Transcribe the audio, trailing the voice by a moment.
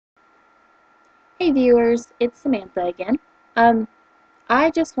Hey viewers, it's Samantha again. Um, I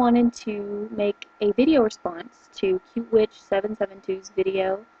just wanted to make a video response to Cute Witch 772's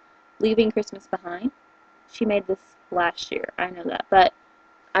video, Leaving Christmas Behind. She made this last year, I know that, but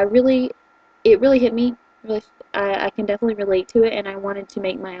it really hit me. Really, I can definitely relate to it, and I wanted to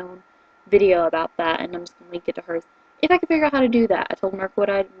make my own video about that, and I'm just going to link it to hers. If I could figure out how to do that. I told Mark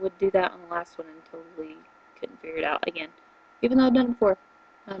I would do that on the last one and totally couldn't figure it out again, even though I've done it before.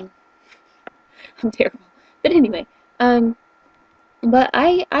 Um, I'm terrible. But anyway, um, but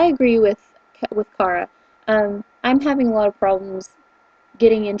I agree with Kara. I'm having a lot of problems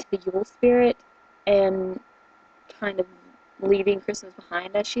getting into the Yule spirit and kind of leaving Christmas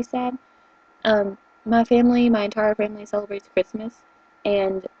behind, as she said. My family, my entire family celebrates Christmas,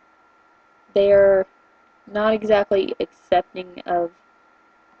 and they're not exactly accepting of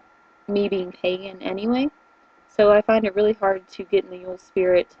me being pagan anyway. So I find it really hard to get in the Yule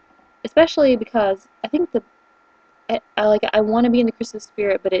spirit, especially because I think I want to be in the Christmas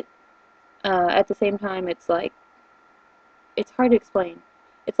spirit, but at the same time it's like it's hard to explain.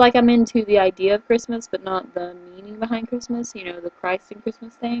 It's like I'm into the idea of Christmas, but not the meaning behind Christmas. You know, the Christ in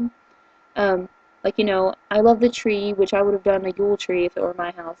Christmas thing. Um, I love the tree, which I would have done a Yule tree if it were my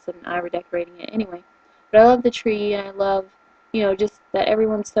house and I were decorating it anyway. But I love the tree, and I love, just that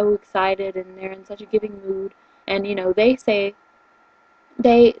everyone's so excited and they're in such a giving mood. And they say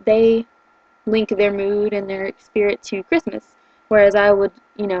they link their mood and their spirit to Christmas, whereas I would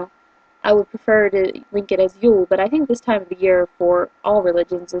prefer to link it as Yule. But I think this time of the year for all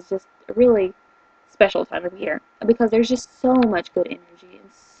religions is just a really special time of year because there's just so much good energy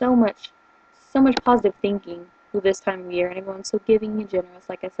and so much positive thinking with this time of year, and everyone's so giving and generous,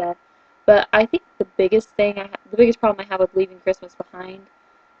 like I said. But I think the biggest problem I have with leaving Christmas behind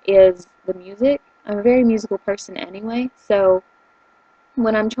is the music. I'm a very musical person anyway, so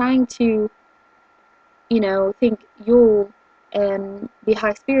when I'm trying to think Yule and be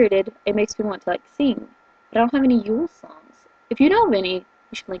high spirited, it makes me want to like sing. But I don't have any Yule songs. If you know of any, you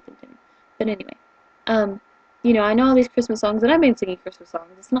should link them to me. But anyway, um, I know all these Christmas songs, and I've been singing Christmas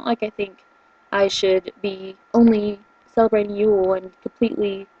songs. It's not like I think I should be only celebrating Yule and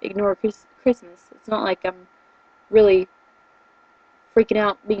completely ignore Christmas. It's not like I'm really freaking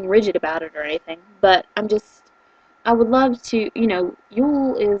out, being rigid about it or anything. But I would love to,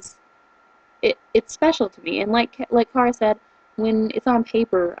 Yule is it's special to me. And like Cara said, when it's on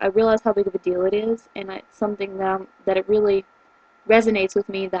paper, I realize how big of a deal it is, and it's something that it really resonates with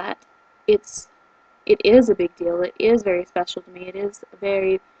me that it's it is a big deal. It is very special to me. It is a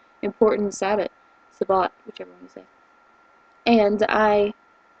very important Sabbat, whichever one you say. And I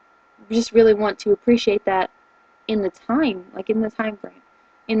just really want to appreciate that in the time, like in the time frame,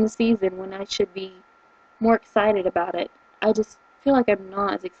 in the season when I should be more excited about it. I just feel like I'm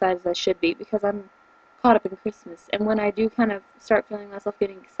not as excited as I should be because I'm caught up in Christmas. And when I do kind of start feeling myself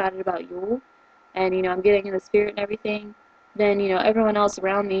getting excited about Yule, and I'm getting in the spirit and everything, then everyone else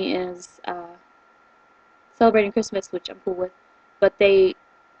around me is celebrating Christmas, which I'm cool with. But they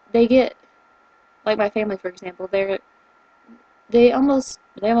get, like my family for example, they almost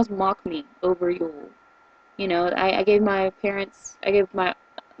mock me over Yule. I gave my parents,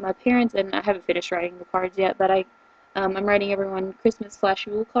 and I haven't finished writing the cards yet, but I'm writing everyone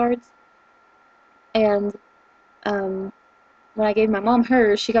Christmas/Yule cards, and um, when I gave my mom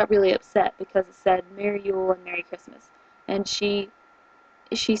hers, she got really upset because it said Merry Yule and Merry Christmas, and she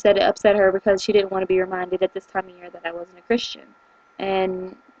said it upset her because she didn't want to be reminded at this time of year that I wasn't a Christian,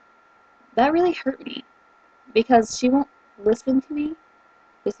 and that really hurt me because she won't listen to me.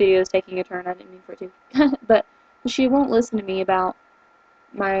 This video is taking a turn. I didn't mean for it to, but she won't listen to me about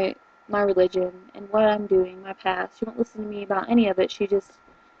my my religion and what I'm doing, my past. She won't listen to me about any of it. She just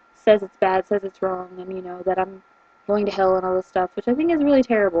says it's bad, says it's wrong, and that I'm going to hell and all this stuff, which I think is really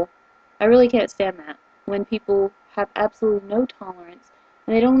terrible. I really can't stand that when people have absolutely no tolerance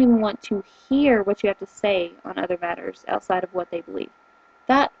and they don't even want to hear what you have to say on other matters outside of what they believe.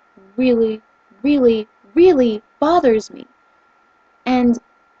 That really, really, really bothers me. And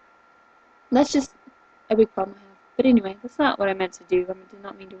that's just a big problem I have. But anyway, that's not what I meant to do. I did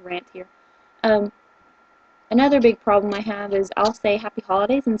not mean to rant here. Um, Another big problem I have is I'll say Happy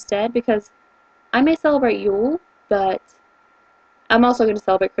Holidays instead because I may celebrate Yule, but I'm also going to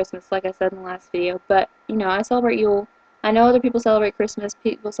celebrate Christmas, like I said in the last video. But, I celebrate Yule. I know other people celebrate Christmas.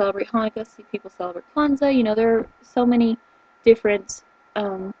 People celebrate Hanukkah. People celebrate Kwanzaa. There are so many different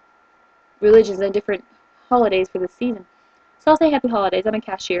religions and different holidays for this season. So I'll say Happy Holidays. I'm a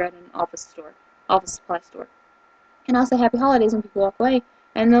cashier at an office supply store. And I'll say Happy Holidays when people walk away.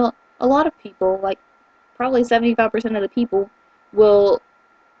 And a lot of people, like probably 75% of the people, will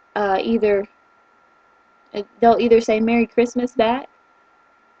either They'll either say Merry Christmas back,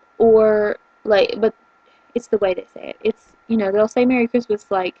 or like, but it's the way they say it. It's, they'll say Merry Christmas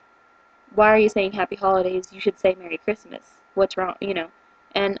like, why are you saying Happy Holidays? You should say Merry Christmas. What's wrong?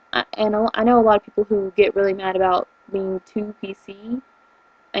 And I know a lot of people who get really mad about being too PC,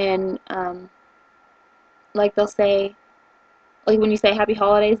 and like they'll say, like when you say Happy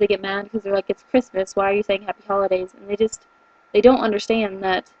Holidays, they get mad because they're like, it's Christmas. Why are you saying Happy Holidays? And they don't understand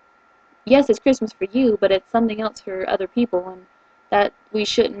that yes, it's Christmas for you, but it's something else for other people, and that we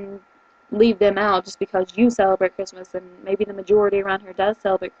shouldn't leave them out just because you celebrate Christmas, and maybe the majority around here does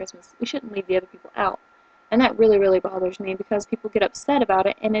celebrate Christmas. We shouldn't leave the other people out. And that really, really bothers me because people get upset about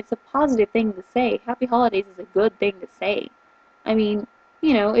it, and it's a positive thing to say. Happy Holidays is a good thing to say. I mean,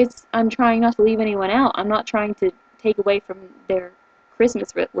 I'm trying not to leave anyone out. I'm not trying to take away from their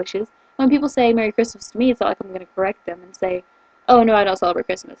Christmas wishes. When people say Merry Christmas to me, it's not like I'm going to correct them and say, oh, no, I don't celebrate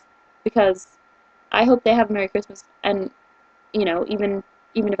Christmas. Because I hope they have a Merry Christmas, and, even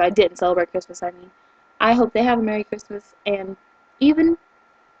if I didn't celebrate Christmas, I hope they have a Merry Christmas, and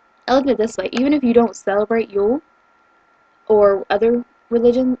I look at it this way, even if you don't celebrate Yule, or other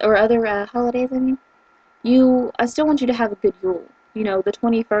religions, or other holidays, I still want you to have a good Yule. The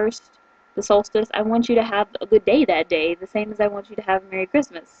 21st, the solstice, I want you to have a good day that day, the same as I want you to have a Merry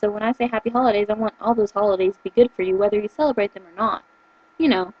Christmas. So when I say Happy Holidays, I want all those holidays to be good for you, whether you celebrate them or not.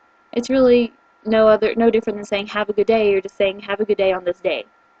 It's really no different than saying have a good day, or just saying have a good day on this day.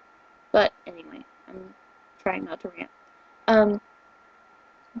 But anyway, I'm trying not to rant.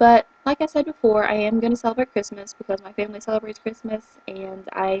 But like I said before, I am going to celebrate Christmas because my family celebrates Christmas, and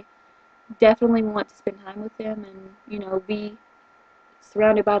I definitely want to spend time with them and, be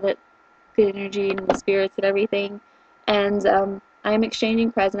surrounded by the good energy and the spirits and everything. And I am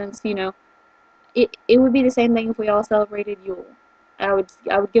exchanging presents. It would be the same thing if we all celebrated Yule. I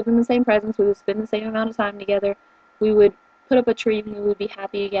would give them the same presents. We would spend the same amount of time together. We would put up a tree and we would be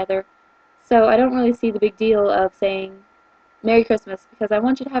happy together. So I don't really see the big deal of saying Merry Christmas, because I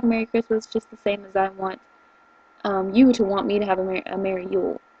want you to have a Merry Christmas just the same as I want you to want me to have a Merry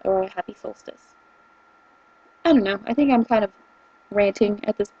Yule or a Happy Solstice. I don't know. I think I'm kind of ranting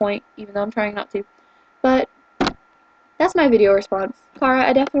at this point, even though I'm trying not to. But that's my video response. Cara,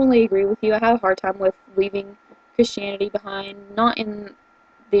 I definitely agree with you. I have a hard time with leaving Christianity behind, not in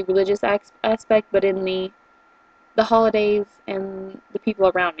the religious aspect, but in the holidays and the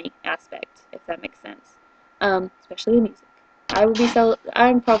people around me aspect, if that makes sense. Especially the music.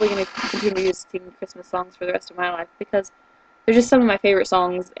 I'm probably going to continue to sing Christmas songs for the rest of my life because they're just some of my favorite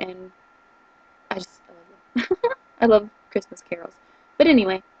songs, and I love them. I love Christmas carols. But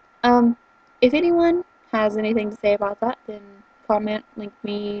anyway, if anyone has anything to say about that, then comment, link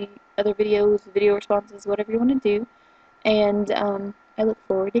me, other videos, video responses, whatever you want to do, and I look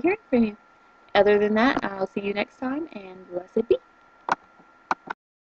forward to hearing from you. Other than that, I'll see you next time, and blessed be.